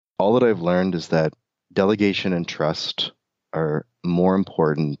all that I've learned is that delegation and trust are more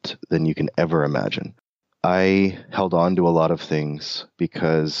important than you can ever imagine. I held on to a lot of things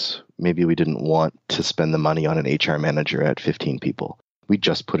because maybe we didn't want to spend the money on an HR manager at 15 people. We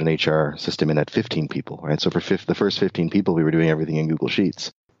just put an HR system in at 15 people, right? So for the first 15 people, we were doing everything in Google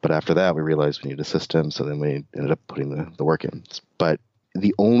Sheets. But after that, we realized we needed a system, so then we ended up putting the work in. But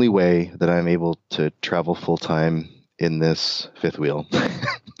the only way that I'm able to travel full-time in this fifth wheel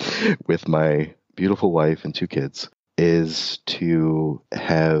with my beautiful wife and 2 kids is to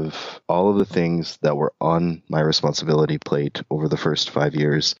have all of the things that were on my responsibility plate over the first 5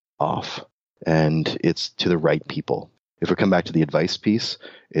 years off. And it's to the right people. If we come back to the advice piece,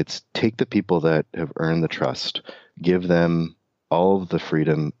 it's take the people that have earned the trust, give them all of the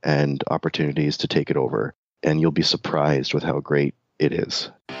freedom and opportunities to take it over, and you'll be surprised with how great it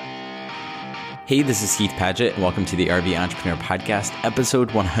is. Hey, this is Heath Padgett, and welcome to the RVE Entrepreneur Podcast,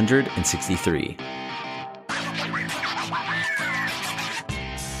 episode 163.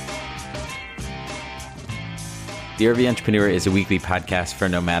 The RVE Entrepreneur is a weekly podcast for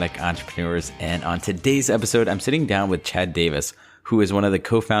nomadic entrepreneurs, and on today's episode, I'm sitting down with Chad Davis, who is one of the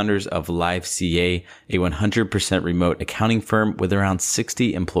co-founders of RVE, a 100% remote accounting firm with around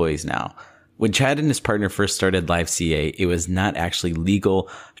 60 employees now. When Chad and his partner first started RVE, it was not actually legal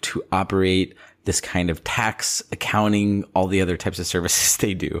to operate this kind of tax, accounting, all the other types of services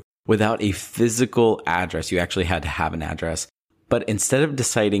they do without a physical address. You actually had to have an address. But instead of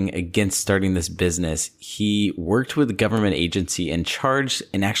deciding against starting this business, he worked with the government agency in charge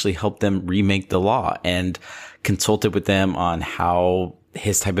and actually helped them remake the law and consulted with them on how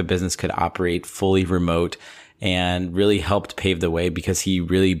his type of business could operate fully remote, and really helped pave the way because he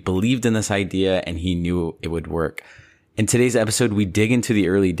really believed in this idea and he knew it would work. In today's episode, we dig into the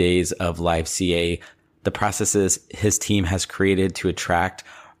early days of RVE, the processes his team has created to attract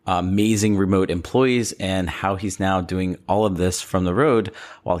amazing remote employees, and how he's now doing all of this from the road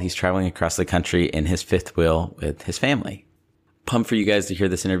while he's traveling across the country in his fifth wheel with his family. Pumped for you guys to hear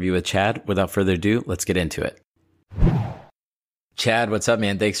this interview with Chad. Without further ado, let's get into it. Chad, what's up,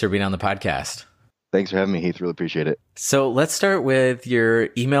 man? Thanks for being on the podcast. Thanks for having me, Heath. Really appreciate it. So let's start with your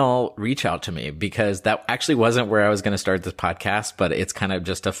email reach out to me, because that actually wasn't where I was going to start this podcast, but it's kind of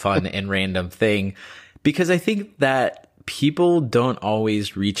just a fun and random thing, because I think that people don't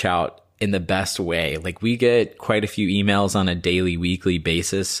always reach out in the best way. Like, we get quite a few emails on a daily, weekly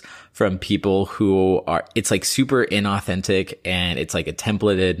basis from people who are, it's like super inauthentic and it's like a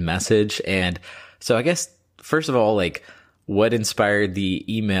templated message. And so I guess, first of all, like, what inspired the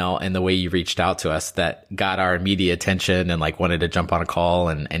email and the way you reached out to us that got our immediate attention and like wanted to jump on a call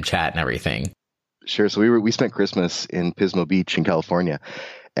and chat and everything? Sure. So we spent Christmas in Pismo Beach in California,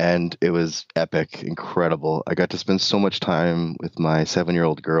 and it was epic, incredible. I got to spend so much time with my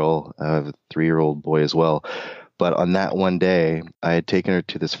 7-year-old girl, a 3-year-old boy as well. But on that one day, I had taken her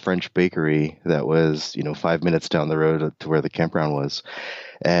to this French bakery that was, 5 minutes down the road to where the campground was.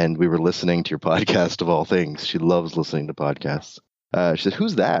 And we were listening to your podcast, of all things. She loves listening to podcasts. She said,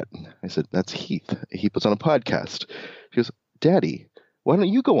 "Who's that?" I said, "That's Heath. He puts on a podcast." She goes, "Daddy, why don't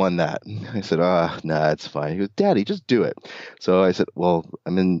you go on that?" I said, "Nah, it's fine." He goes, "Daddy, just do it." So I said, "Well,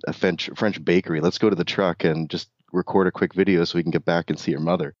 I'm in a French bakery. Let's go to the truck and just record a quick video so we can get back and see your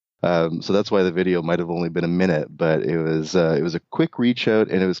mother." So that's why the video might have only been a minute, but it was a quick reach out,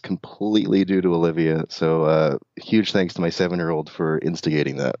 and it was completely due to Olivia. So huge thanks to my 7-year-old for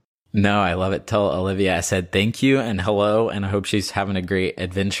instigating that. No, I love it. Tell Olivia I said thank you and hello, and I hope she's having a great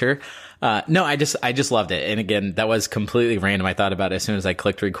adventure. No, I just loved it. And again, that was completely random. I thought about it as soon as I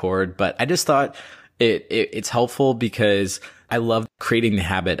clicked record, but I just thought it's helpful because I love creating the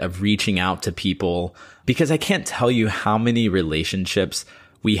habit of reaching out to people, because I can't tell you how many relationships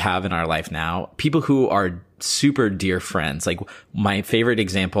we have in our life now. People who are super dear friends. Like, my favorite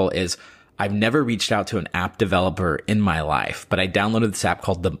example is, I've never reached out to an app developer in my life, but I downloaded this app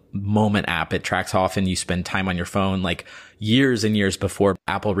called the Moment app. It tracks how often you spend time on your phone, like years and years before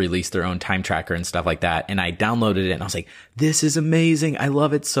Apple released their own time tracker and stuff like that. And I downloaded it and I was like, this is amazing. I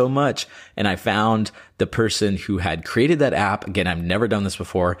love it so much. And I found the person who had created that app. Again, I've never done this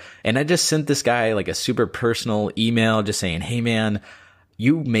before. And I just sent this guy like a super personal email just saying, "Hey man,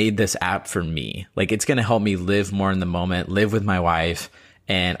 you made this app for me. Like, it's going to help me live more in the moment, live with my wife.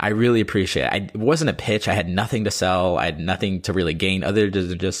 And I really appreciate it." It wasn't a pitch. I had nothing to sell. I had nothing to really gain other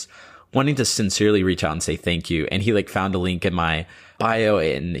than just wanting to sincerely reach out and say thank you. And he like found a link in my bio,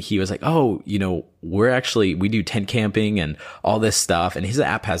 and he was like, "Oh, we do tent camping and all this stuff." And his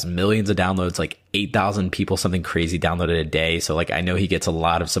app has millions of downloads, like 8,000 people, something crazy downloaded a day. So like, I know he gets a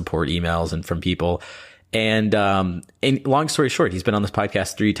lot of support emails and from people. And long story short, he's been on this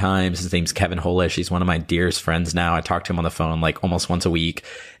podcast 3 times. His name's Kevin Holish. He's one of my dearest friends now. I talk to him on the phone like almost once a week.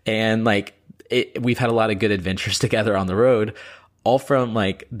 And like, we've had a lot of good adventures together on the road, all from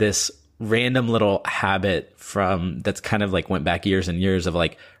like this random little habit that's kind of like went back years and years of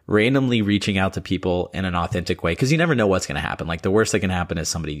like randomly reaching out to people in an authentic way. Cause you never know what's going to happen. Like the worst that can happen is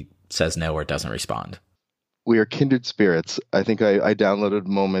somebody says no or doesn't respond. We are kindred spirits. I think I downloaded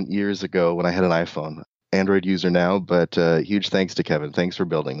Moment years ago when I had an iPhone. Android user now, but huge thanks to Kevin. Thanks for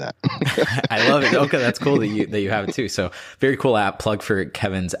building that. I love it. Okay, that's cool that you have it too. So very cool app. Plug for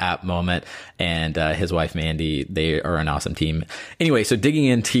Kevin's app Moment and his wife Mandy. They are an awesome team. Anyway, so digging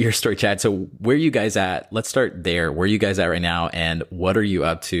into your story, Chad. So where are you guys at? Let's start there. Where are you guys at right now, and what are you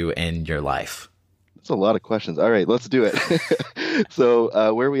up to in your life? That's a lot of questions. All right, let's do it.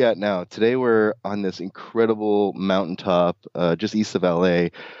 So where are we at now? Today we're on this incredible mountaintop just east of LA.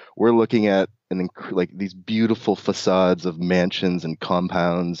 We're looking at like these beautiful facades of mansions and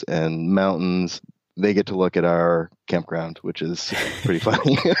compounds and mountains. They get to look at our campground, which is pretty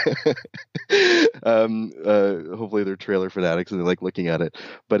funny. Hopefully they're trailer fanatics and they like looking at it.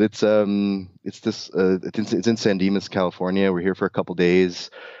 But it's in San Dimas, California. We're here for a couple days,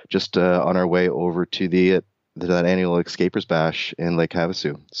 just on our way over to that annual Escapers Bash in Lake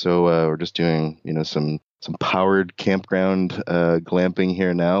Havasu. So we're just doing some powered campground glamping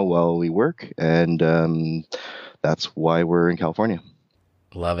here now while we work, and that's why we're in California.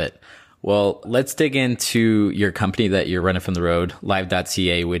 Love it. Well, let's dig into your company that you're running from the road,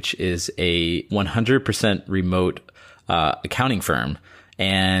 live.ca, which is a 100% remote accounting firm.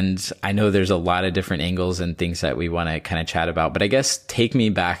 And I know there's a lot of different angles and things that we want to kind of chat about, but I guess take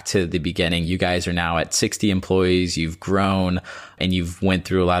me back to the beginning. You guys are now at 60 employees. You've grown and you've went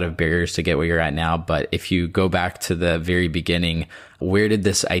through a lot of barriers to get where you're at now. But if you go back to the very beginning, where did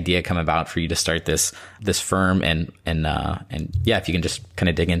this idea come about for you to start this firm? And yeah, if you can just kind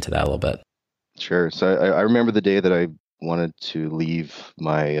of dig into that a little bit. Sure. So I remember the day that I wanted to leave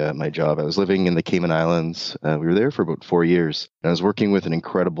my job. I was living in the Cayman Islands. We were there for about 4 years. And I was working with an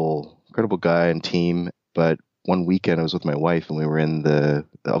incredible guy and team. But one weekend I was with my wife and we were in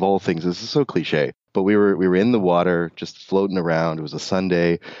of all things, this is so cliche, but we were in the water, just floating around. It was a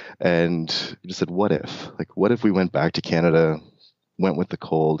Sunday, and we just said, what if we went back to Canada, went with the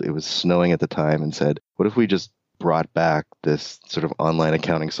cold? It was snowing at the time, and said, what if we just brought back this sort of online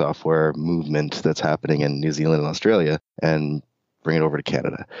accounting software movement that's happening in New Zealand and Australia and bring it over to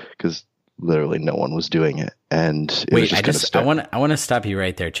Canada? Because literally no one was doing it. And I want to stop you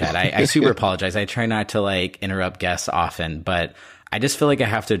right there, Chad. I super apologize. I try not to like interrupt guests often, but I just feel like I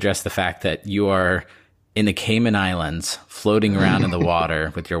have to address the fact that you are in the Cayman Islands floating around in the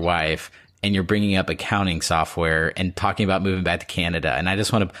water with your wife, and you're bringing up accounting software and talking about moving back to Canada. And I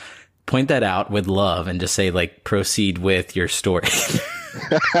just want to point that out with love and just say, like, proceed with your story.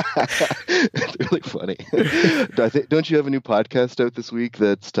 It's really funny. Don't you have a new podcast out this week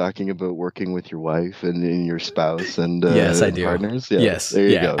that's talking about working with your wife and your spouse and yes, I do. Partners? Yeah, yes. There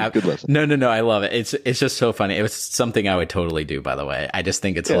you go. Good lesson. No. I love it. It's just so funny. It was something I would totally do, by the way. I just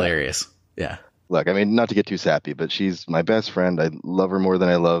think it's hilarious. Yeah. Look, I mean, not to get too sappy, but she's my best friend. I love her more than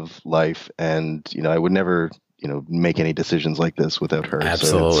I love life. And, I would never, make any decisions like this without her.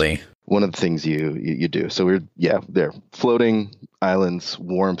 Absolutely. So one of the things you do. So we're there, floating islands,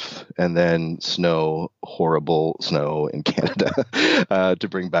 warmth, and then snow, horrible snow in Canada to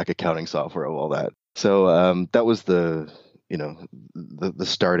bring back accounting software and all that. So that was the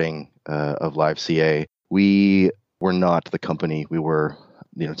starting of Live CA. We were not the company we were.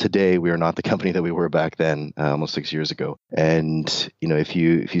 Today we are not the company that we were back then, almost 6 years ago. And if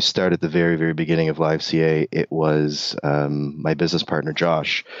you start at the very, very beginning of Live CA, it was my business partner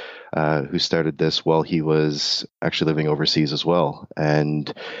Josh, who started this while he was actually living overseas as well.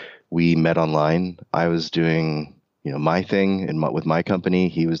 And we met online. I was doing my thing with my company.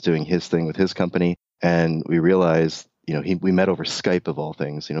 He was doing his thing with his company, and we realized. We met over Skype of all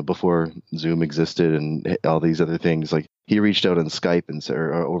things, before Zoom existed and all these other things. Like, he reached out on Skype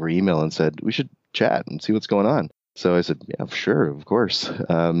or over email and said, we should chat and see what's going on. So I said, yeah, sure, of course.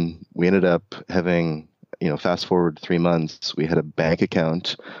 We ended up having, fast forward 3 months, we had a bank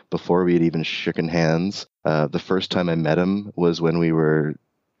account before we had even shaken hands. The first time I met him was when we were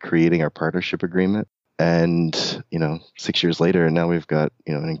creating our partnership agreement. And, 6 years later, and now we've got,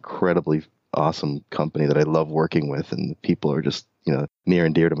 an incredibly awesome company that I love working with, and the people are just near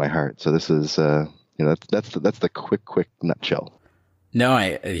and dear to my heart. So this is that's the quick nutshell. No,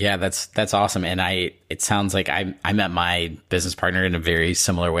 yeah, that's awesome. And it sounds like I met my business partner in a very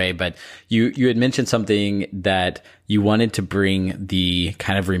similar way, but you had mentioned something that you wanted to bring the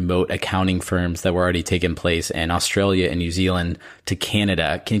kind of remote accounting firms that were already taking place in Australia and New Zealand to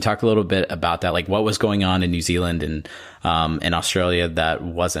Canada. Can you talk a little bit about that? Like what was going on in New Zealand and, in Australia that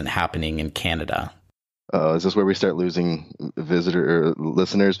wasn't happening in Canada? Is this where we start losing visitor or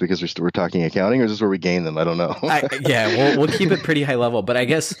listeners because we're talking accounting, or is this where we gain them? I don't know. Yeah, we'll keep it pretty high level, but I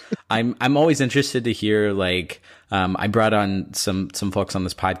guess I'm always interested to hear like I brought on some folks on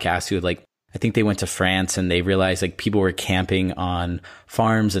this podcast who like I think they went to France and they realized like people were camping on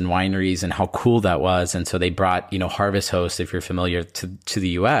farms and wineries and how cool that was, and so they brought Harvest Host, if you're familiar, to the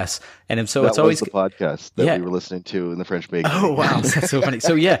U.S. And so it's always the podcast that we were listening to in the French bakery. Oh wow, that's so funny.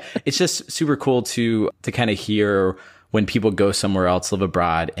 So yeah, it's just super cool to kind of hear when people go somewhere else, live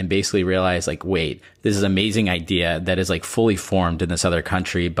abroad, and basically realize like, wait, this is an amazing idea that is like fully formed in this other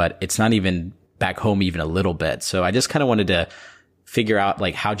country, but it's not even back home even a little bit. So I just kind of wanted to figure out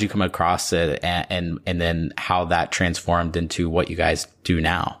like how'd you come across it and then how that transformed into what you guys do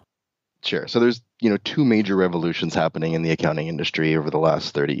now. Sure. So there's, two major revolutions happening in the accounting industry over the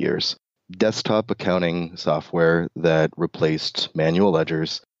last 30 years. Desktop accounting software that replaced manual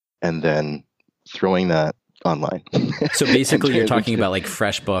ledgers and then throwing that online. So basically you're talking about like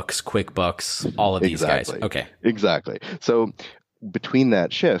FreshBooks, QuickBooks, all of these guys. Okay. Exactly. So between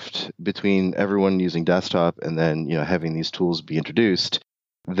that shift, between everyone using desktop and then having these tools be introduced,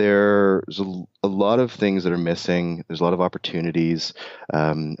 there's a lot of things that are missing. There's a lot of opportunities,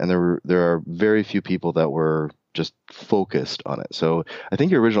 and there are very few people that were just focused on it. So I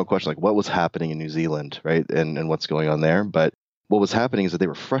think your original question, like what was happening in New Zealand, right, and what's going on there, but what was happening is that they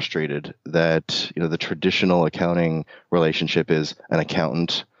were frustrated that the traditional accounting relationship is an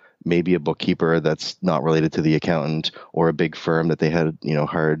accountant, maybe a bookkeeper that's not related to the accountant, or a big firm that they had,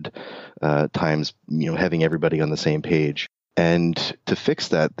 hard times, having everybody on the same page. And to fix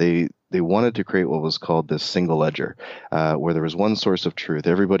that, they wanted to create what was called this single ledger, where there was one source of truth,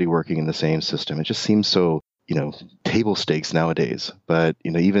 everybody working in the same system. It just seems so, table stakes nowadays. But,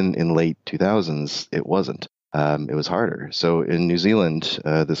 even in late 2000s, it wasn't. It was harder. So in New Zealand,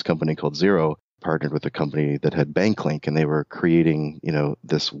 this company called Xero partnered with a company that had BankLink, and they were creating,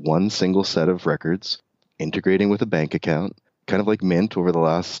 this one single set of records, integrating with a bank account, kind of like Mint over the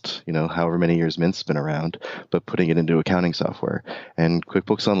last, however many years Mint's been around, but putting it into accounting software. And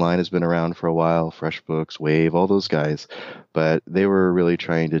QuickBooks Online has been around for a while, FreshBooks, Wave, all those guys, but they were really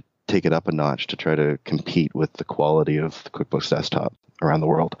trying to take it up a notch to try to compete with the quality of the QuickBooks Desktop around the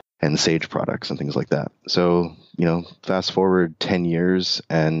world and Sage products and things like that. So, fast forward 10 years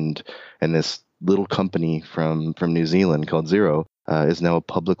and this little company from New Zealand called Xero is now a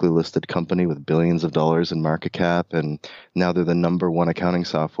publicly listed company with billions of dollars in market cap. And now they're the number one accounting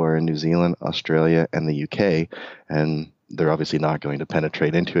software in New Zealand, Australia, and the UK. And they're obviously not going to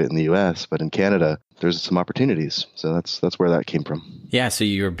penetrate into it in the US, but in Canada, there's some opportunities. So that's where that came from. Yeah. So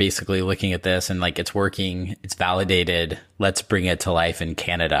you're basically looking at this and like, it's working, it's validated. Let's bring it to life in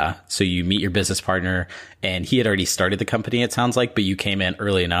Canada. So you meet your business partner, and he had already started the company, it sounds like, but you came in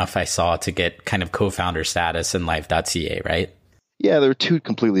early enough, I saw, to get kind of co-founder status in live.ca, right? Yeah, they're two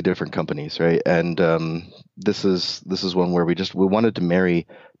completely different companies, right? And this is one where we wanted to marry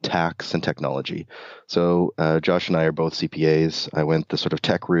tax and technology. So Josh and I are both CPAs. I went the sort of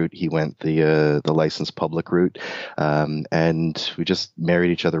tech route. He went the licensed public route, and we just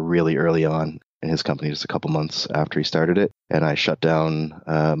married each other really early on in his company, just a couple months after he started it. And I shut down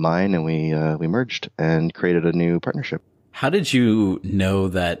mine, and we merged and created a new partnership. How did you know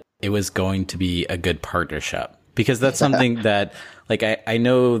that it was going to be a good partnership? Because that's something that, like, I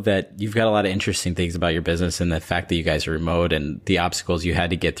know that you've got a lot of interesting things about your business and the fact that you guys are remote and the obstacles you had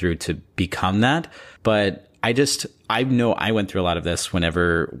to get through to become that. But I know I went through a lot of this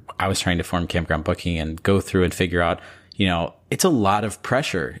whenever I was trying to form Campground Booking and go through and figure out, it's a lot of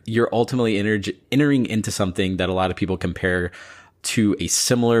pressure. You're ultimately entering into something that a lot of people compare to a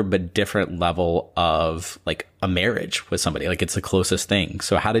similar but different level of like a marriage with somebody. Like, it's the closest thing.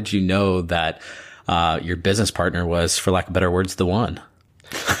 So how did you know that your business partner was, for lack of better words, the one?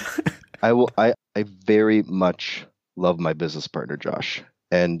 I very much love my business partner, Josh.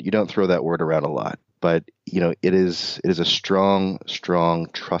 And you don't throw that word around a lot, but it is a strong,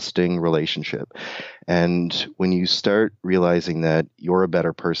 trusting relationship. And when you start realizing that you're a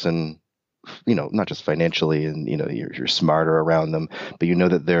better person not just financially and, you're smarter around them, but you know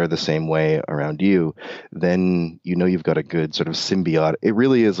that they're the same way around you, then you've got a good sort of symbiotic, it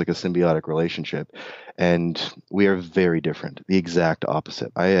really is like a symbiotic relationship. And we are very different, the exact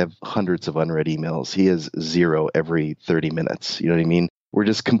opposite. I have hundreds of unread emails. He has zero every 30 minutes. You know what I mean? We're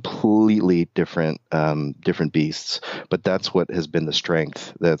just completely different beasts. But that's what has been the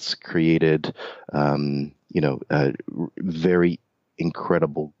strength that's created, very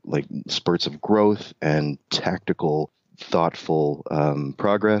incredible like spurts of growth and tactical, thoughtful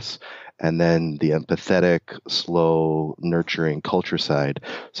progress, and then the empathetic, slow, nurturing culture side.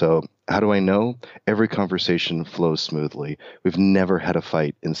 So how do I know? Every conversation flows smoothly. We've never had a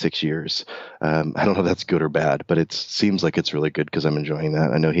fight in 6 years. I don't know if that's good or bad, but it seems like it's really good because I'm enjoying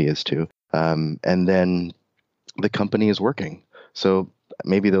that. I know he is too. And then the company is working. So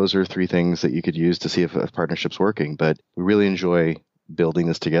maybe those are three things that you could use to see if a partnership's working. But we really enjoy building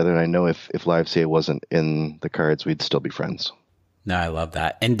this together. And I know if LiveCA wasn't in the cards, we'd still be friends. No, I love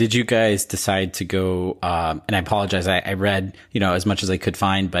that. And did you guys decide to go, and I apologize, I read, as much as I could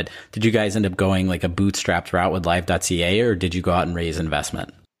find, but did you guys end up going like a bootstrapped route with live.ca, or did you go out and raise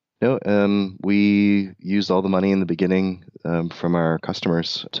investment? No, we used all the money in the beginning from our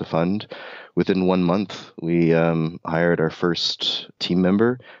customers to fund. Within 1 month, we hired our first team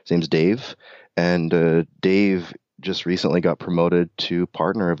member. His name's Dave. And Dave just recently got promoted to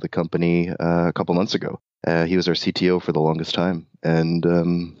partner of the company a couple months ago. He was our CTO for the longest time,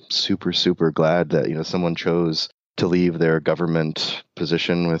 and super, super glad that someone chose to leave their government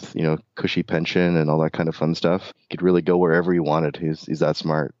position with cushy pension and all that kind of fun stuff. He could really go wherever he wanted. He's that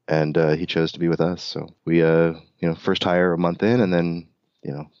smart, and he chose to be with us. So we first hire a month in, and then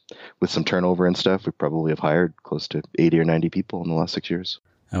with some turnover and stuff, we probably have hired close to 80 or 90 people in the last 6 years.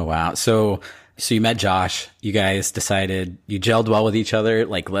 Oh, wow. So you met Josh, you guys decided you gelled well with each other,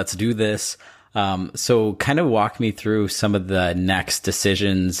 like, let's do this. So kind of walk me through some of the next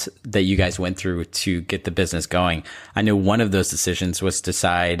decisions that you guys went through to get the business going. I know one of those decisions was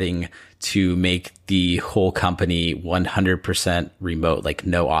deciding to make the whole company 100% remote, like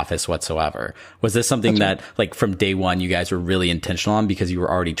no office whatsoever. Was this something that like from day one, you guys were really intentional on because you were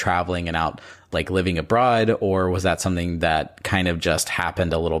already traveling and out like living abroad, or was that something that kind of just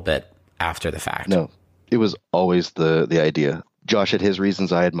happened a little bit after the fact? No, it was always the idea. Josh had his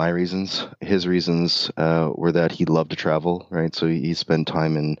reasons, I had my reasons. His reasons were that he loved to travel, right? So he spent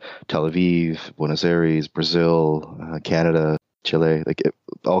time in Tel Aviv, Buenos Aires, Brazil, Canada, Chile,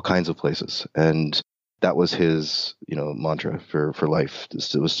 all kinds of places. And that was his, mantra for life,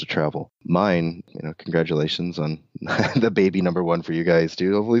 was to travel. Mine, congratulations on the baby number one for you guys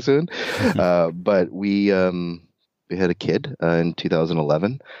too, hopefully soon. But we had a kid in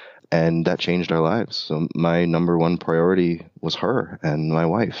 2011. And that changed our lives. So my number one priority was her and my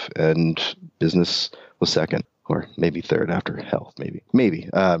wife, and business was second, or maybe third after health, maybe,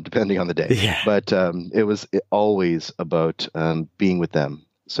 depending on the day. Yeah. But it was always about being with them.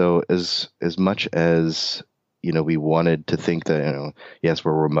 So as much as we wanted to think that yes,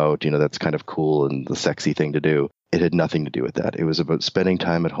 we're remote, that's kind of cool and the sexy thing to do. It had nothing to do with that. It was about spending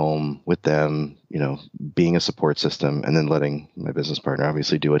time at home with them, being a support system, and then letting my business partner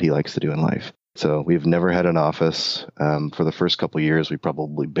obviously do what he likes to do in life. So we've never had an office. For the first couple of years, we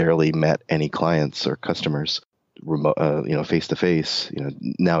probably barely met any clients or customers remote, face to face.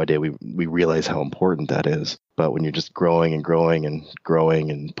 Nowadays we realize how important that is. But when you're just growing and growing and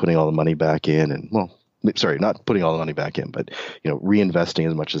growing and putting all the money back in, and not putting all the money back in, but reinvesting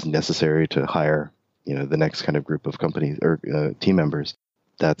as much as necessary to hire the next kind of group of companies or team members.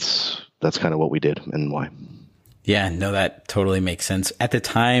 That's kind of what we did and why. Yeah, no, that totally makes sense. At the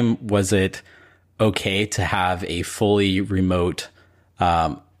time, was it okay to have a fully remote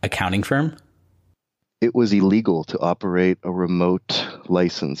accounting firm? It was illegal to operate a remote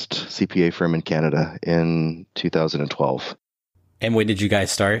licensed CPA firm in Canada in 2012. And when did you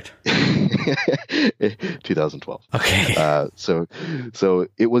guys start? 2012. Okay. So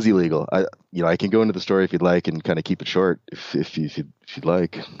it was illegal. I can go into the story if you'd like and kind of keep it short if you'd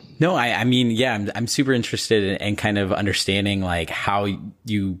like. No, I mean, yeah, I'm super interested in kind of understanding like how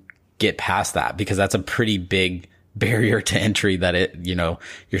you get past that, because that's a pretty big barrier to entry that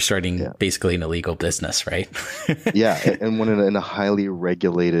you're starting basically an illegal business, right? Yeah. And when in a highly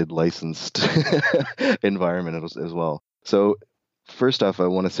regulated, licensed environment as well. So first off, I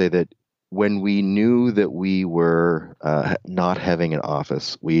want to say that when we knew that we were not having an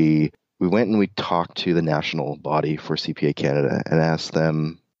office, we went and we talked to the national body for CPA Canada and asked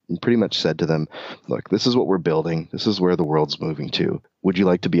them, and pretty much said to them, look, this is what we're building. This is where the world's moving to. Would you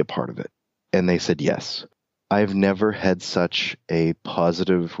like to be a part of it? And they said yes. I've never had such a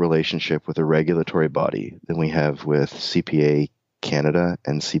positive relationship with a regulatory body than we have with CPA Canada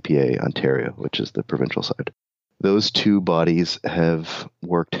and CPA Ontario, which is the provincial side. Those two bodies have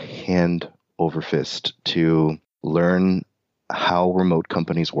worked hand over fist to learn how remote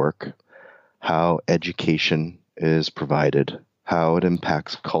companies work, how education is provided, how it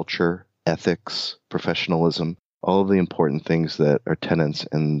impacts culture, ethics, professionalism, all of the important things that are tenets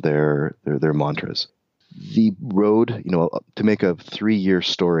in their mantras. The road, to make a 3-year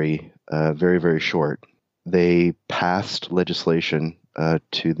story very, very short, they passed legislation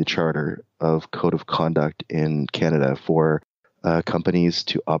to the Charter of Code of Conduct in Canada for companies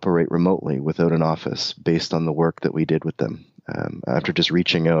to operate remotely without an office based on the work that we did with them after just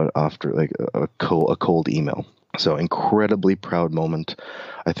reaching out after like a cold email. So incredibly proud moment.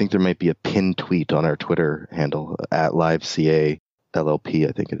 I think there might be a pinned tweet on our Twitter handle at LiveCA LLP,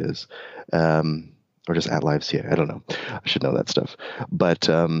 I think it is. Or just at LiveCA. I don't know. I should know that stuff. But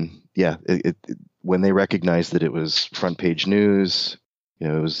when they recognized that it was front page news, it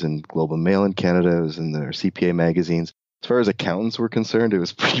was in Globe and Mail in Canada, it was in their CPA magazines. As far as accountants were concerned, it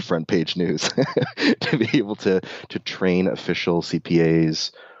was pretty front page news to be able to train official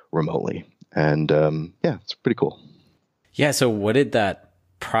CPAs remotely. And it's pretty cool. Yeah. So what did that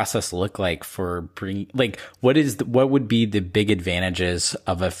process look like for bringing, what would be the big advantages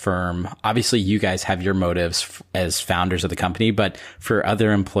of a firm? Obviously you guys have your motives as founders of the company, but for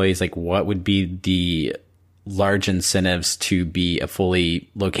other employees, what would be the large incentives to be a fully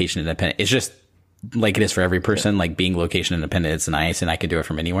location independent? It's just like it is for every person, being location independent, it's nice and I could do it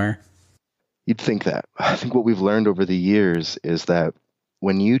from anywhere. You'd think that. I think what we've learned over the years is that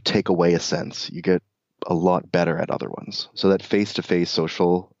when you take away a sense, you get a lot better at other ones. So that face-to-face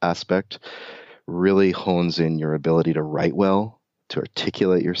social aspect really hones in your ability to write well, to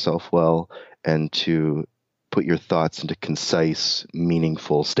articulate yourself well, and to put your thoughts into concise,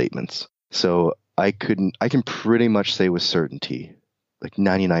 meaningful statements. So I can pretty much say with certainty, like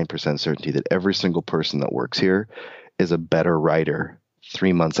 99% certainty, that every single person that works here is a better writer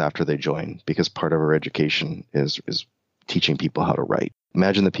 3 months after they join, because part of our education is teaching people how to write.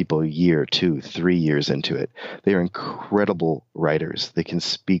 Imagine the people a year, 2, 3 years into it. They are incredible writers. They can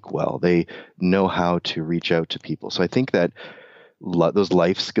speak well. They know how to reach out to people. So I think that those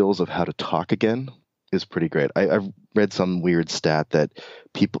life skills of how to talk again is pretty great. I've read some weird stat that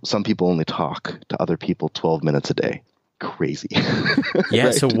some people only talk to other people 12 minutes a day. Crazy. Yeah.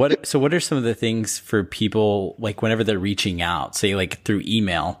 Right? So what are some of the things for people, whenever they're reaching out, say through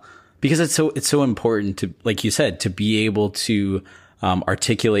email, because it's so important to, like you said, to be able to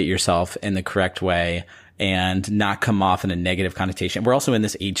articulate yourself in the correct way and not come off in a negative connotation. We're also in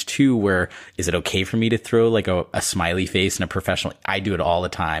this age too, where is it okay for me to throw a smiley face and a professional? I do it all the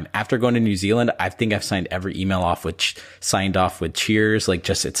time. After going to New Zealand, I think I've signed every email off signed off with cheers.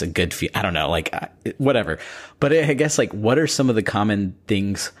 It's a good feel. I don't know, whatever. But I guess what are some of the common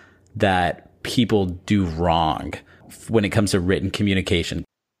things that people do wrong when it comes to written communication?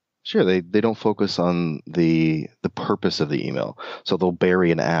 Sure, they don't focus on the purpose of the email. So they'll bury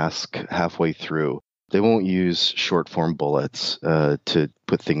an ask halfway through. They won't use short form bullets to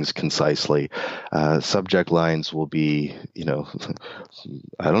put things concisely. Subject lines will be,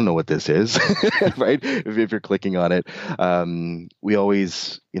 I don't know what this is, right? If you're clicking on it. We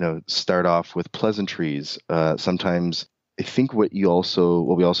always, start off with pleasantries. Sometimes I think what we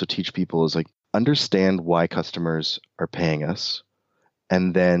also teach people is understand why customers are paying us,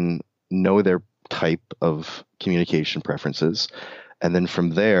 and then know their type of communication preferences. And then from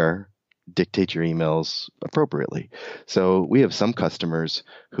there, dictate your emails appropriately. So we have some customers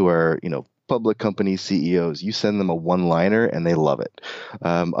who are, public company CEOs. You send them a one-liner and they love it.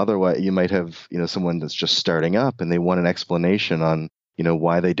 Otherwise, you might have, someone that's just starting up and they want an explanation on,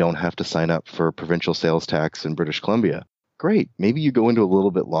 why they don't have to sign up for provincial sales tax in British Columbia. Great. Maybe you go into a little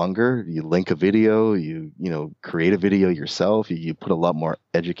bit longer, you link a video, you create a video yourself, you put a lot more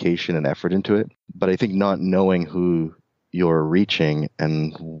education and effort into it. But I think not knowing who you're reaching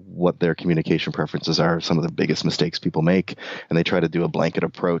and what their communication preferences are some of the biggest mistakes people make, and they try to do a blanket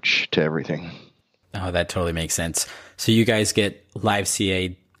approach to everything. Oh, that totally makes sense. So you guys get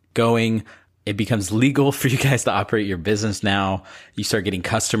LiveCA going. It becomes legal for you guys to operate your business now. You start getting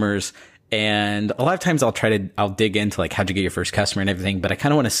customers. And a lot of times I'll dig into how'd you get your first customer and everything, but I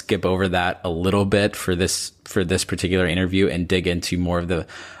kind of want to skip over that a little bit for this particular interview and dig into more of the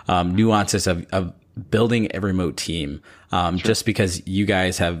nuances of building a remote team. Sure. Just because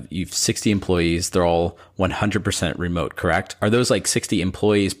you've 60 employees, they're all 100% remote, correct? Are those 60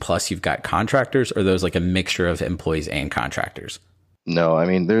 employees plus you've got contractors, or are those a mixture of employees and contractors? No, I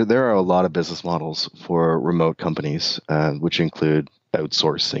mean there are a lot of business models for remote companies, which include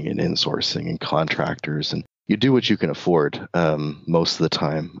outsourcing and insourcing and contractors, and you do what you can afford most of the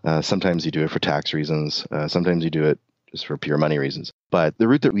time. Sometimes you do it for tax reasons. Sometimes you do it just for pure money reasons. But the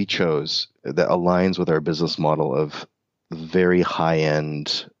route that we chose that aligns with our business model of very high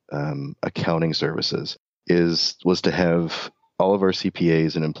end accounting services was to have all of our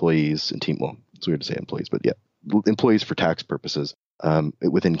CPAs and employees and team. Well, it's weird to say employees, but yeah, employees for tax purposes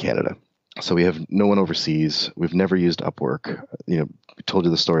within Canada. So we have no one overseas. We've never used Upwork. I told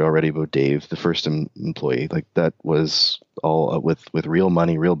you the story already about Dave, the first employee. Like that was all with real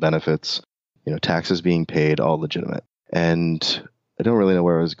money, real benefits. Taxes being paid, all legitimate. And I don't really know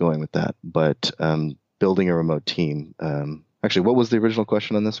where I was going with that, but building a remote team. Actually, what was the original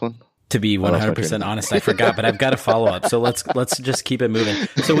question on this one? To be 100% honest, I forgot, but I've got a follow up. So let's just keep it moving.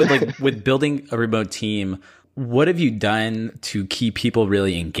 So with building a remote team, what have you done to keep people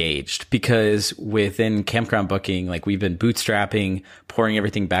really engaged? Because within Campground Booking, like we've been bootstrapping, pouring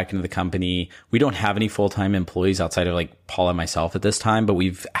everything back into the company. We don't have any full-time employees outside of like Paul and myself at this time, but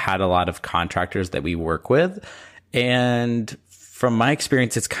we've had a lot of contractors that we work with. And from my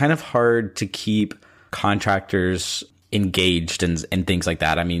experience, it's kind of hard to keep contractors engaged and things like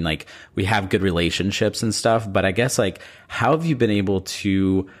that. I mean, like we have good relationships and stuff, but I guess like how have you been able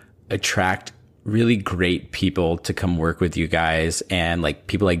to attract really great people to come work with you guys? And like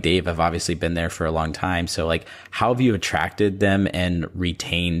people like Dave have obviously been there for a long time. So like how have you attracted them and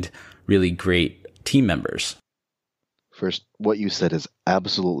retained really great team members? First, what you said is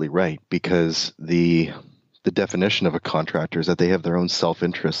absolutely right, because the definition of a contractor is that they have their own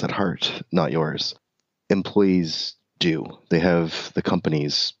self-interest at heart, not yours. Employees do. They have the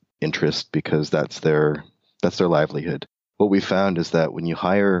company's interest because that's their livelihood. What we found is that when you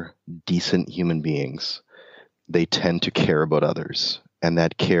hire decent human beings, they tend to care about others, and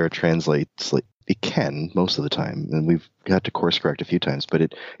that care translates, like it can most of the time, and we've had to course correct a few times, but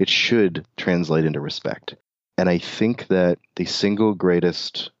it should translate into respect. And I think that the single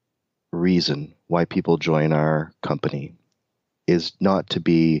greatest reason why people join our company is not to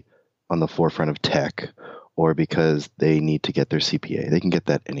be on the forefront of tech or because they need to get their CPA. They can get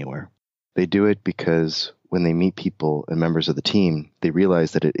that anywhere. They do it because when they meet people and members of the team, they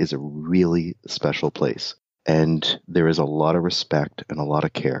realize that it is a really special place. And there is a lot of respect and a lot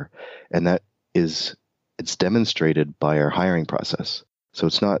of care. And it's demonstrated by our hiring process. So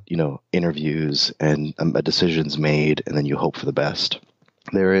it's not, interviews and a decision's made and then you hope for the best.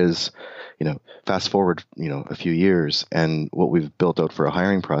 There is, fast forward, a few years, and what we've built out for a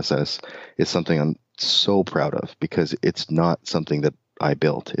hiring process is something I'm so proud of, because it's not something that I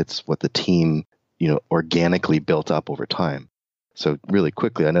built. It's what the team, organically built up over time. So really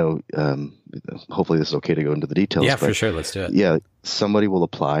quickly, I know, hopefully this is okay to go into the details. Yeah, for sure. Let's do it. Yeah, somebody will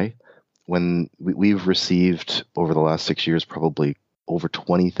apply. When we've received over the last 6 years, probably over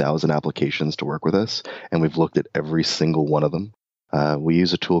 20,000 applications to work with us, and we've looked at every single one of them. We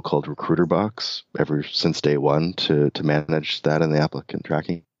use a tool called Recruiter Box ever since day one to manage that in the applicant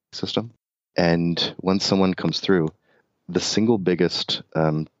tracking system. And once someone comes through, the single biggest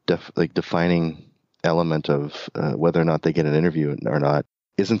defining element of whether or not they get an interview or not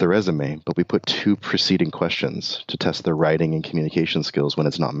isn't the resume, but we put 2 preceding questions to test their writing and communication skills when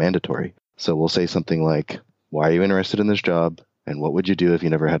it's not mandatory. So we'll say something like, why are you interested in this job? And what would you do if you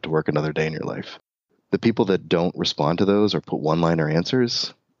never had to work another day in your life? The people that don't respond to those or put one-liner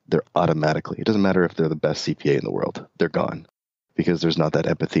answers, they're automatically, it doesn't matter if they're the best CPA in the world, they're gone, because there's not that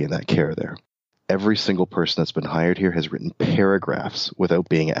empathy and that care there. Every single person that's been hired here has written paragraphs without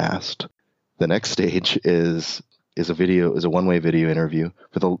being asked. The next stage is a one-way video interview.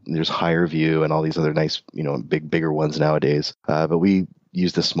 There's Higher View and all these other nice, bigger ones nowadays. But we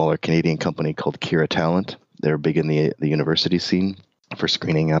use this smaller Canadian company called Kira Talent. They're big in the university scene for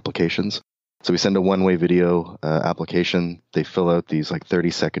screening applications. So we send a one-way video application. They fill out these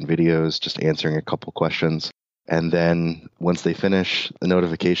 30-second videos, just answering a couple questions. And then once they finish, the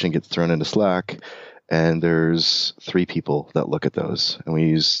notification gets thrown into Slack, and there's 3 people that look at those. And we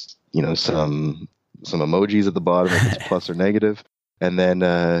use, some emojis at the bottom if it's plus or negative. And then,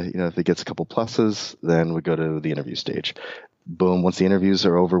 if it gets a couple pluses, then we go to the interview stage. Boom. Once the interviews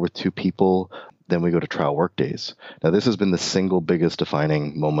are over with 2 people, then we go to trial work days. Now, this has been the single biggest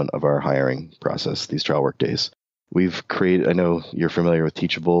defining moment of our hiring process, these trial work days. We've created, I know you're familiar with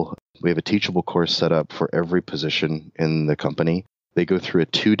Teachable. We have a Teachable course set up for every position in the company. They go through a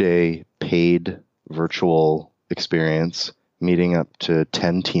 2-day paid virtual experience, meeting up to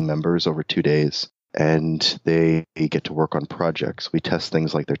 10 team members over 2 days. and they get to work on projects. We test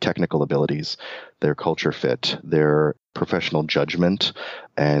things like their technical abilities, their culture fit, their professional judgment,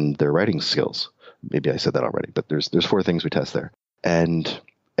 and their writing skills. Maybe I said that already, but there's 4 things we test there. And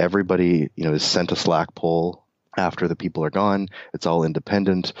everybody, is sent a Slack poll after the people are gone. It's all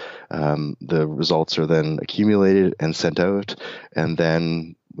independent. The results are then accumulated and sent out, and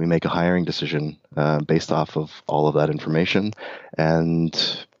then we make a hiring decision based off of all of that information,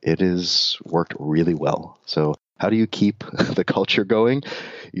 and it has worked really well. So how do you keep the culture going?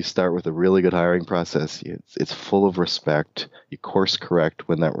 You start with a really good hiring process. It's full of respect. You course correct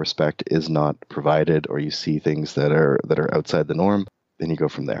when that respect is not provided, or you see things that are outside the norm. Then you go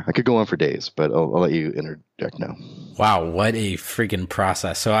from there. I could go on for days, but I'll let you interject now. Wow, what a freaking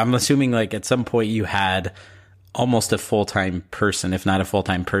process. So I'm assuming like at some point you had almost a full-time person, if not a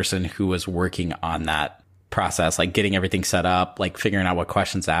full-time person, who was working on that process, like getting everything set up, like figuring out what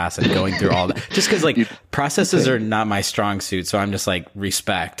questions to ask and going through all that. Just because like processes are not my strong suit. So I'm just like,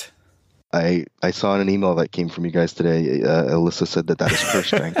 respect. I saw in an email that came from you guys today, Alyssa said that is her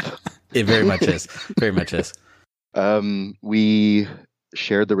strength. It very much is. Very much is. We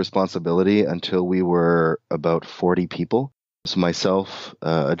shared the responsibility until we were about 40 people. So myself,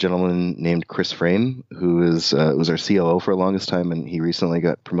 a gentleman named Chris Frame, who was our COO for the longest time, and he recently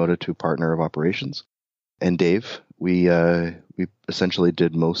got promoted to partner of operations. And Dave, we essentially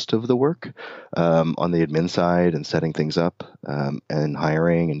did most of the work on the admin side and setting things up and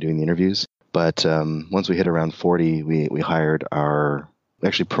hiring and doing the interviews. But once we hit around 40, we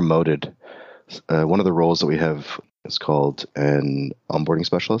actually promoted one of the roles that we have is called an onboarding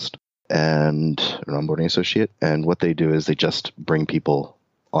specialist and an onboarding associate. And what they do is they just bring people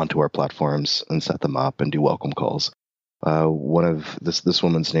onto our platforms and set them up and do welcome calls. One of this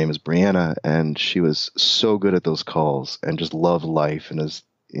woman's name is Brianna, and she was so good at those calls and just loved life and is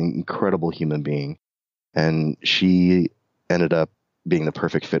an incredible human being. And she ended up being the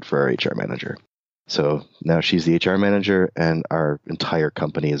perfect fit for our HR manager. So now she's the HR manager, and our entire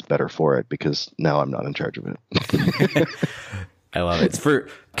company is better for it because now I'm not in charge of it. I love it. It's for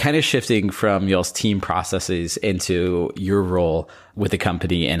kind of shifting from y'all's team processes into your role with the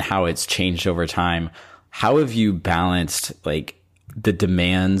company and how it's changed over time. How have you balanced like the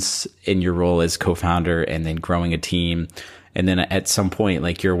demands in your role as co-founder and then growing a team? And then at some point,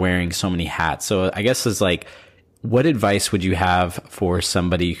 like you're wearing so many hats. So I guess it's like, what advice would you have for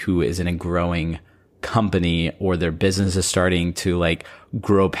somebody who is in a growing company or their business is starting to like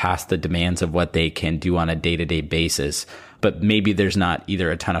grow past the demands of what they can do on a day-to-day basis, but maybe there's not either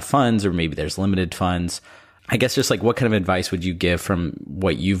a ton of funds or maybe there's limited funds? I guess just like what kind of advice would you give from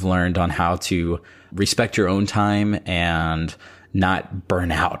what you've learned on how to respect your own time and not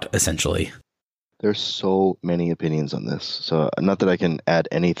burn out, essentially? There's so many opinions on this. So not that I can add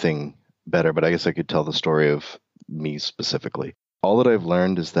anything better, but I guess I could tell the story of me specifically. All that I've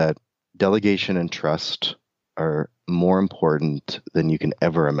learned is that delegation and trust are more important than you can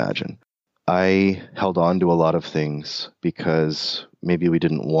ever imagine. I held on to a lot of things because maybe we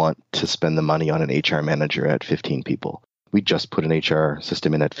didn't want to spend the money on an HR manager at 15 people. We just put an HR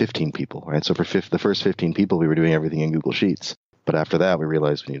system in at 15 people, right? So for the first 15 people, we were doing everything in Google Sheets. But after that, we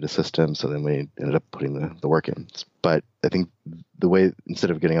realized we needed a system, so then we ended up putting the work in. But I think the way, instead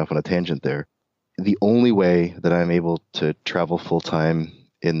of getting off on a tangent there, the only way that I'm able to travel full-time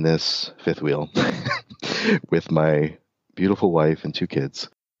in this fifth wheel with my beautiful wife and 2 kids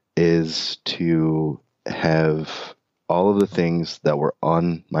is to have all of the things that were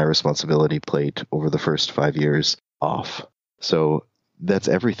on my responsibility plate over the first 5 years off. So that's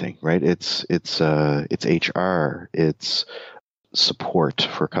everything, right? It's HR, it's support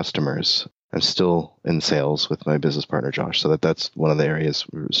for customers. I'm still in sales with my business partner Josh, so that's one of the areas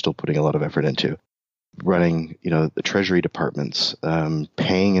we're still putting a lot of effort into. Running, the treasury departments,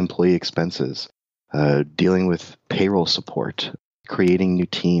 paying employee expenses, dealing with payroll support, creating new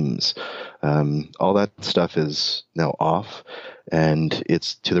teams. All that stuff is now off, and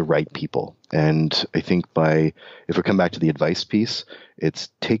it's to the right people. And I think if we come back to the advice piece, it's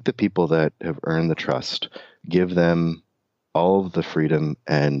take the people that have earned the trust, give them all of the freedom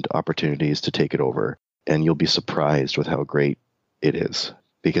and opportunities to take it over, and you'll be surprised with how great it is,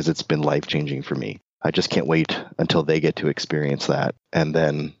 because it's been life-changing for me. I just can't wait until they get to experience that and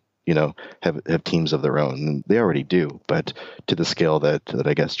then, have teams of their own. And they already do, but to the scale that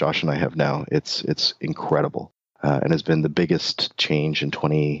I guess Josh and I have now, it's incredible. And has been the biggest change in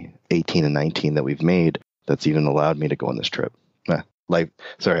 2018 and 19 that we've made that's even allowed me to go on this trip.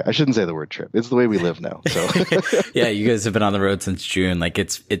 Sorry, I shouldn't say the word trip. It's the way we live now. So yeah, you guys have been on the road since June. Like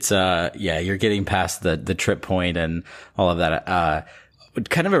you're getting past the trip point and all of that.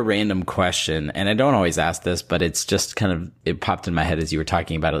 kind of a random question, and I don't always ask this, but it's just it popped in my head as you were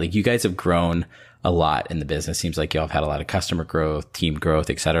talking about it. Like, you guys have grown a lot in the business. Seems like y'all have had a lot of customer growth, team growth,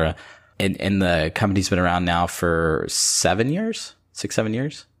 et cetera. And the company's been around now for 7 years, 7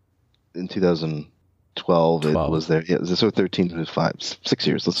 years. In 2012, it was there. Yeah, so 13 to 6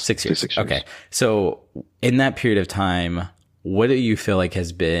 years. Let's 6 years. 6 years. Okay. So in that period of time, what do you feel like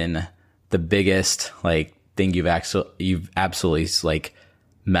has been the biggest like thing you've absolutely like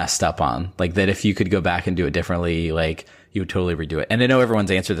messed up on? Like, that if you could go back and do it differently, like, you would totally redo it. And I know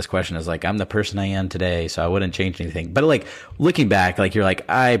everyone's answer to this question is like, I'm the person I am today, so I wouldn't change anything. But like, looking back, like, you're like,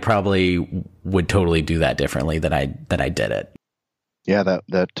 I probably would totally do that differently than I did it. Yeah,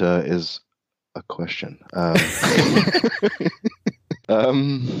 that is a question.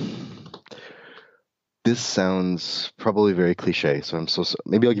 This sounds probably very cliche, so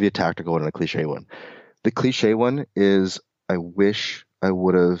maybe I'll give you a tactical one and a cliche one. The cliche one is, I wish I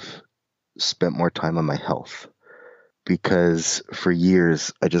would have spent more time on my health, because for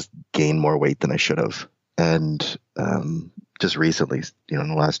years I just gained more weight than I should have. And just recently, in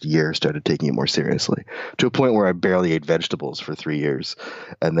the last year, started taking it more seriously, to a point where I barely ate vegetables for 3 years.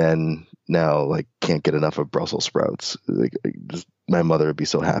 And then now, like, can't get enough of Brussels sprouts. Like, my mother would be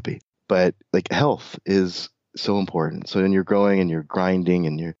so happy. But like, health is so important. So when you're growing and you're grinding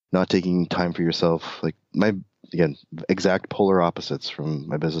and you're not taking time for yourself, like exact polar opposites from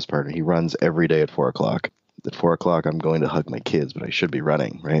my business partner. He runs every day at 4 o'clock. At 4 o'clock, I'm going to hug my kids, but I should be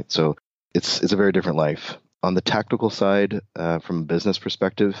running, right? So it's a very different life. On the tactical side, from a business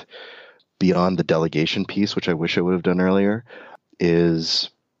perspective, beyond the delegation piece, which I wish I would have done earlier, is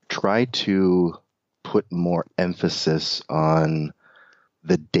try to put more emphasis on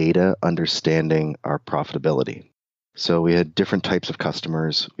the data understanding our profitability. So we had different types of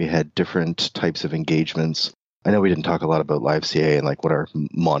customers. We had different types of engagements. I know we didn't talk a lot about Live CA and like what our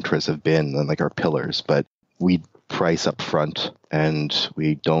mantras have been and like our pillars, but we price up front and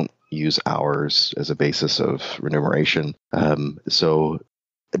we don't use hours as a basis of remuneration. So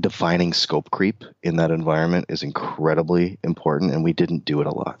defining scope creep in that environment is incredibly important, and we didn't do it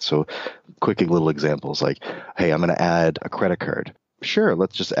a lot. So quick little examples like, hey, I'm going to add a credit card. Sure,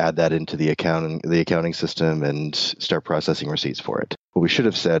 let's just add that into the accounting system and start processing receipts for it. What we should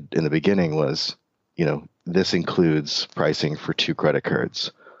have said in the beginning was, this includes pricing for 2 credit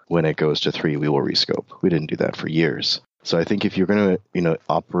cards. When it goes to 3, we will rescope. We didn't do that for years. So I think if you're going to,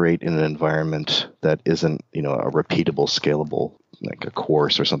 operate in an environment that isn't, a repeatable, scalable, like a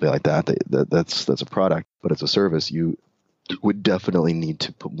course or something like that's a product, but it's a service, you would definitely need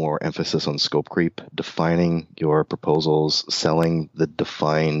to put more emphasis on scope creep, defining your proposals, selling the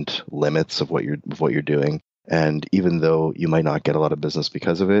defined limits of what you're doing. And even though you might not get a lot of business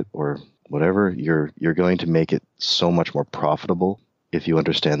because of it or whatever, you're going to make it so much more profitable if you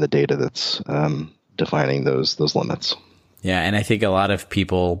understand the data that's defining those limits. Yeah, and I think a lot of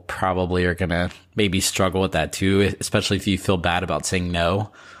people probably are going to maybe struggle with that too, especially if you feel bad about saying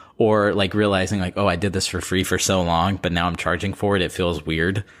no, or like realizing like, oh, I did this for free for so long, but now I'm charging for it. It feels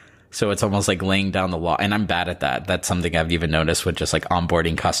weird. So it's almost like laying down the law. And I'm bad at that. That's something I've even noticed with just like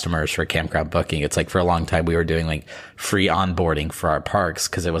onboarding customers for campground booking. It's like for a long time we were doing like free onboarding for our parks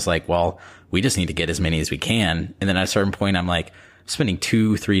because it was like, well, we just need to get as many as we can. And then at a certain point, I'm like, spending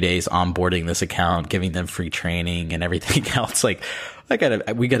 2-3 days onboarding this account, giving them free training and everything else. Like,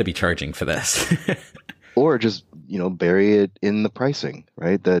 we gotta be charging for this. Or just, bury it in the pricing,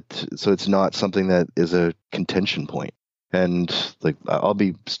 right? So it's not something that is a contention point. And like, I'll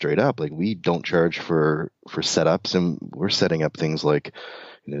be straight up, like, we don't charge for setups, and we're setting up things like,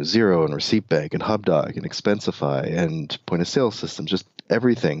 Xero and Receipt Bank and HubDoc and Expensify and point of sale systems, just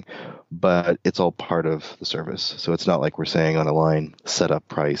everything. But it's all part of the service. So it's not like we're saying on a line, setup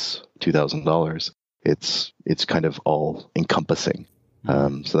price $2,000. It's kind of all encompassing.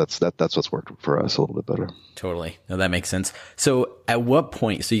 So that's what's worked for us a little bit better. Totally. No, that makes sense. So at what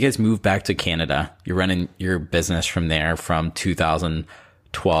point, so you guys moved back to Canada, you're running your business from there from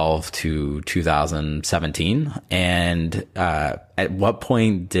 2012 to 2017. And, at what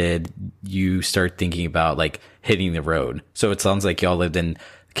point did you start thinking about like hitting the road? So it sounds like y'all lived in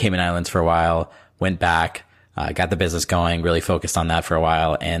Cayman Islands for a while, went back, got the business going, really focused on that for a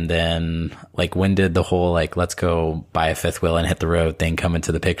while. And then like, when did the whole, like, let's go buy a fifth wheel and hit the road thing come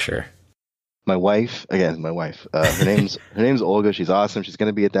into the picture? My wife, her name's Olga. She's awesome. She's going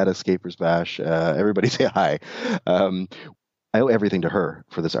to be at that Escapers Bash. Everybody say hi. I owe everything to her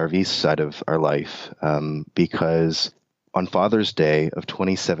for this RV side of our life, because on Father's Day of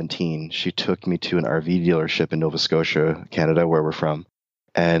 2017, she took me to an RV dealership in Nova Scotia, Canada, where we're from.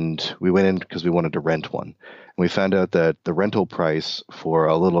 And we went in because we wanted to rent one. And we found out that the rental price for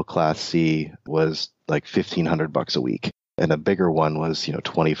a little Class C was like $1,500 a week. And a bigger one was,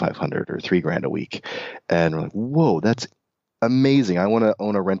 2,500 or $3,000 a week. And we're like, whoa, that's amazing. I want to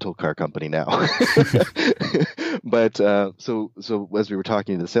own a rental car company now. But so as we were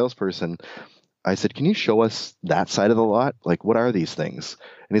talking to the salesperson, I said, can you show us that side of the lot? Like, what are these things?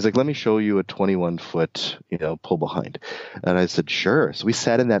 And he's like, let me show you a 21-foot, pull behind. And I said, sure. So we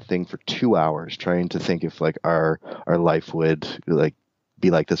sat in that thing for 2 hours trying to think if like our life would like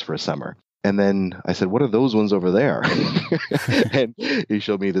be like this for a summer. And then I said, what are those ones over there? And he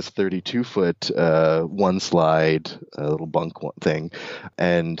showed me this 32-foot one slide little bunk thing.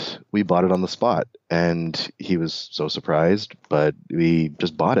 And we bought it on the spot. And he was so surprised, but we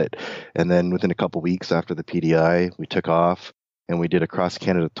just bought it. And then within a couple weeks after the PDI, we took off and we did a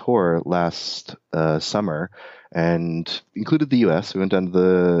cross-Canada tour last summer and included the U.S. We went down to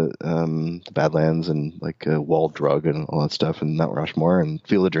the Badlands and like Walled Drug and all that stuff and Mount Rushmore and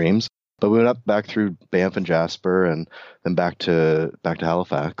Field of Dreams. But we went up back through Banff and Jasper and then back to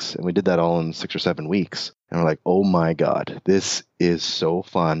Halifax. And we did that all in 6 or 7 weeks. And we're like, oh my God, this is so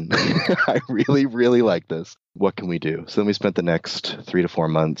fun. I really, really like this. What can we do? So then we spent the next 3 to 4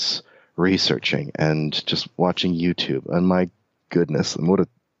 months researching and just watching YouTube. And my goodness, and what a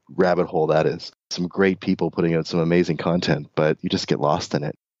rabbit hole that is. Some great people putting out some amazing content, but you just get lost in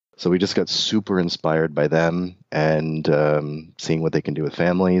it. So we just got super inspired by them and seeing what they can do with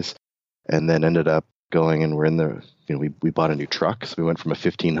families. And then ended up going and we're in the, we bought a new truck. So we went from a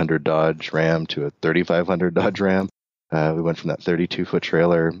 1,500 Dodge Ram to a 3,500 Dodge Ram. We went from that 32-foot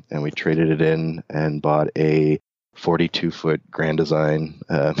trailer and we traded it in and bought a 42-foot Grand Design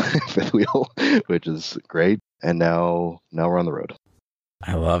fifth wheel, which is great. And now we're on the road.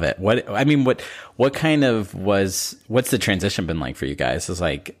 I love it. What's the transition been like for you guys? It's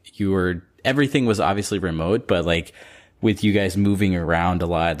like everything was obviously remote, but like, with you guys moving around a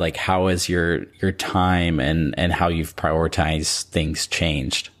lot, like how has your time and how you've prioritized things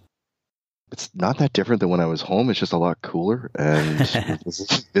changed? It's not that different than when I was home. It's just a lot cooler and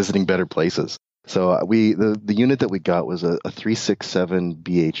visiting better places. So the unit that we got was a 367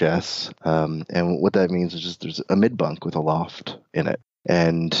 BHS. And what that means is just there's a mid bunk with a loft in it.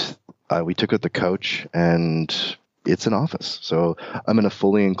 And we took out the couch and it's an office. So I'm in a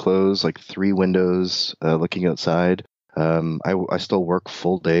fully enclosed, like 3 windows looking outside. I still work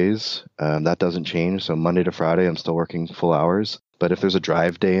full days. That doesn't change. So Monday to Friday, I'm still working full hours. But if there's a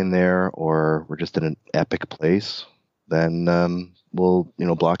drive day in there or we're just in an epic place, then we'll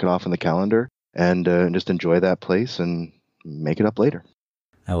block it off in the calendar and just enjoy that place and make it up later.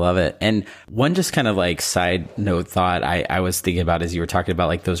 I love it. And one just kind of like side note thought I was thinking about as you were talking about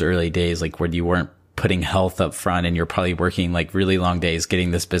like those early days, like where you weren't putting health up front and you're probably working like really long days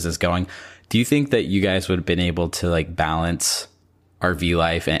getting this business going. Do you think that you guys would have been able to like balance RV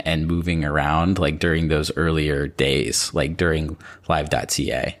life and moving around like during those earlier days, like during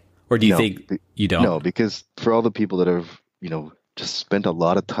live.ca? Or do you think you don't? No, because for all the people that have, just spent a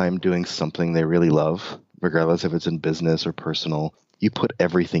lot of time doing something they really love, regardless if it's in business or personal, you put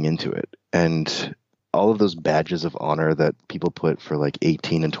everything into it. And all of those badges of honor that people put for like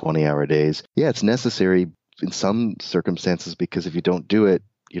 18 and 20-hour days, yeah, it's necessary in some circumstances because if you don't do it,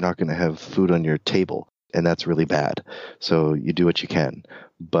 you're not going to have food on your table, and that's really bad. So you do what you can.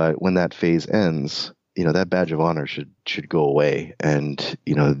 But when that phase ends, that badge of honor should go away. And,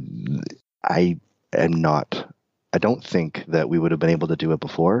 I don't think that we would have been able to do it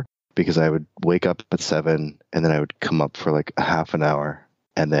before because I would wake up at 7 and then I would come up for like a half an hour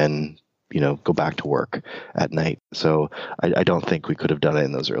and then, go back to work at night. So I don't think we could have done it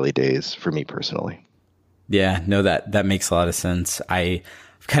in those early days for me personally. Yeah, no, that makes a lot of sense. I've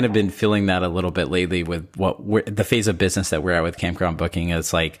kind of been feeling that a little bit lately with the phase of business that we're at with campground booking.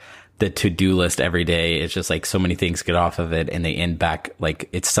 It's like the to-do list every day. It's just like so many things get off of it and they end back like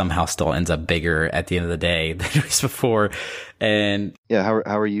it somehow still ends up bigger at the end of the day than it was before. And yeah,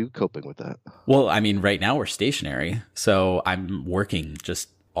 how are you coping with that? Well, I mean, right now we're stationary, so I'm working just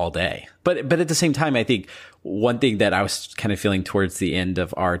all day. But at the same time, I think one thing that I was kind of feeling towards the end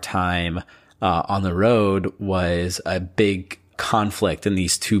of our time on the road was a big conflict in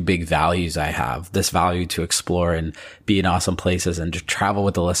these two big values I have. This value to explore and be in awesome places and to travel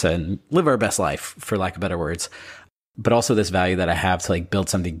with Alyssa and live our best life, for lack of better words. But also this value that I have to like build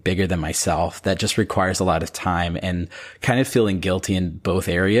something bigger than myself that just requires a lot of time, and kind of feeling guilty in both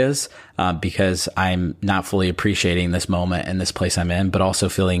areas because I'm not fully appreciating this moment and this place I'm in, but also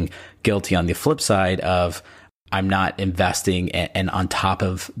feeling guilty on the flip side of I'm not investing and on top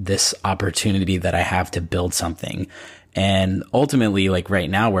of this opportunity that I have to build something. And ultimately, like right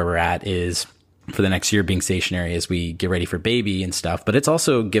now where we're at is for the next year being stationary as we get ready for baby and stuff. But it's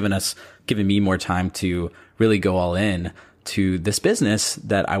also given me more time to really go all in to this business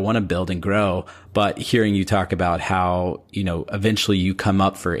that I want to build and grow. But hearing you talk about how, eventually you come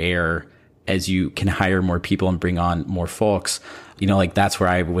up for air as you can hire more people and bring on more folks, like that's where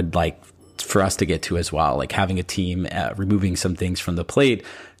I would like for us to get to as well, like having a team, removing some things from the plate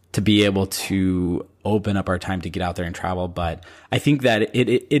to be able to open up our time to get out there and travel. But I think that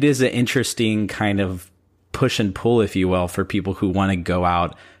it is an interesting kind of push and pull, if you will, for people who want to go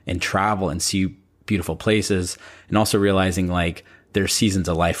out and travel and see beautiful places, and also realizing like there's seasons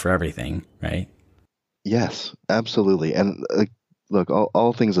of life for everything, right? Yes, absolutely. And look,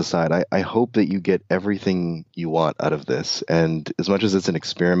 all things aside, I hope that you get everything you want out of this. And as much as it's an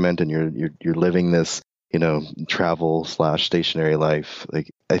experiment and you're living this, travel / stationary life,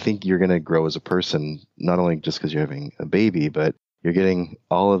 like I think you're going to grow as a person, not only just because you're having a baby, but you're getting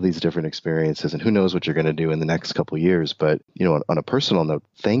all of these different experiences, and who knows what you're going to do in the next couple of years. But, on a personal note,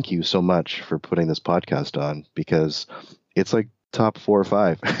 thank you so much for putting this podcast on, because it's like top 4 or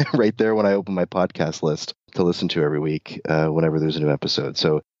 5 right there when I open my podcast list to listen to every week whenever there's a new episode.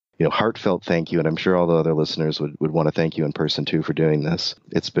 So, heartfelt thank you. And I'm sure all the other listeners would want to thank you in person too for doing this.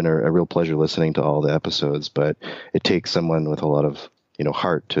 It's been a real pleasure listening to all the episodes, but it takes someone with a lot of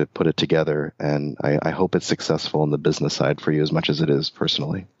heart to put it together. And I hope it's successful on the business side for you as much as it is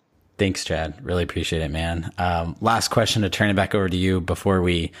personally. Thanks, Chad. Really appreciate it, man. Last question to turn it back over to you before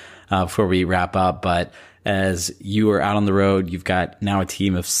we wrap up. But as you are out on the road, you've got now a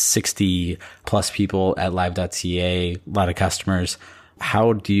team of 60 plus people at live.ca, a lot of customers.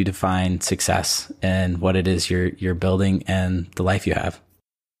 How do you define success and what it is you're building and the life you have?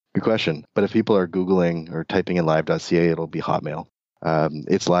 Good question. But if people are Googling or typing in live.ca, it'll be Hotmail.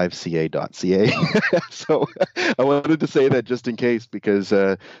 It's liveca.ca. So I wanted to say that just in case, because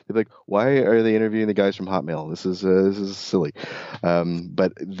they're like, why are they interviewing the guys from Hotmail? This is silly.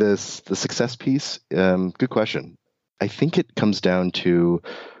 But the success piece, good question. I think it comes down to,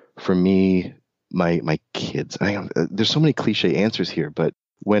 for me, my kids. There's so many cliche answers here, but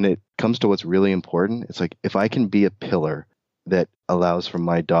when it comes to what's really important, it's like if I can be a pillar that allows for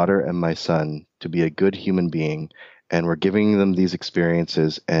my daughter and my son to be a good human being, and we're giving them these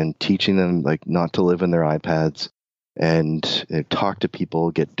experiences and teaching them like not to live in their iPads and talk to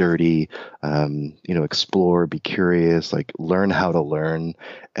people, get dirty, explore, be curious, like learn how to learn,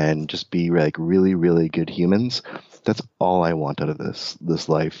 and just be like really, really good humans. That's all I want out of this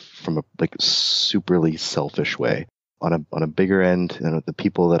life, from a like superly selfish way. On a bigger end, the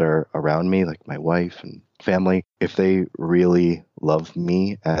people that are around me, like my wife and family, if they really love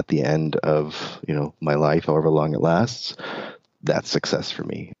me at the end of my life, however long it lasts, that's success for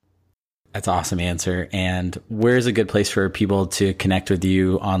me. That's an awesome answer. And where's a good place for people to connect with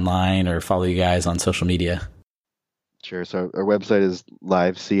you online or follow you guys on social media? Sure. So our website is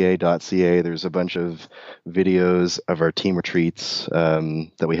liveca.ca. There's a bunch of videos of our team retreats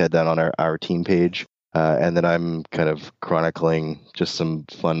that we had down on our team page. And then I'm kind of chronicling just some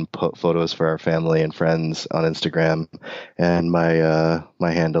fun photos for our family and friends on Instagram. And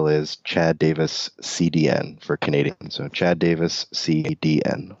my handle is Chad Davis CDN for Canadian. So Chad Davis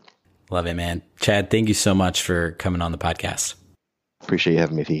CDN. Love it, man. Chad, thank you so much for coming on the podcast. Appreciate you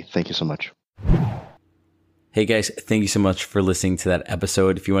having me, Thee. Thank you so much. Hey guys, thank you so much for listening to that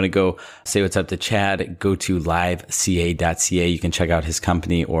episode. If you want to go say what's up to Chad, go to liveca.ca. You can check out his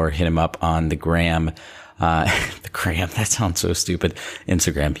company or hit him up on the gram. The gram, that sounds so stupid.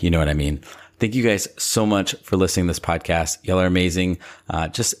 Instagram, you know what I mean. Thank you guys so much for listening to this podcast. Y'all are amazing.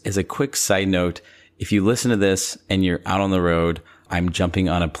 Just as a quick side note, if you listen to this and you're out on the road, I'm jumping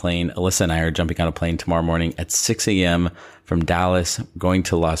on a plane. Alyssa and I are jumping on a plane tomorrow morning at 6 a.m. from Dallas, going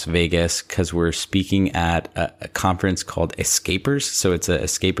to Las Vegas because we're speaking at a conference called Escapers. So it's a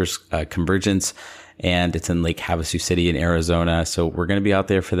Escapers Convergence, and it's in Lake Havasu City in Arizona. So we're going to be out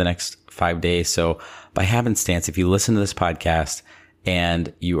there for the next 5 days. So by happenstance, if you listen to this podcast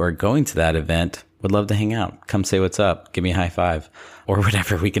and you are going to that event, would love to hang out. Come say what's up. Give me a high five or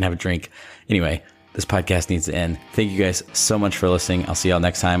whatever. We can have a drink. Anyway, this podcast needs to end. Thank you guys so much for listening. I'll see y'all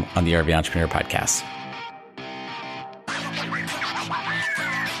next time on the RV Entrepreneur Podcast.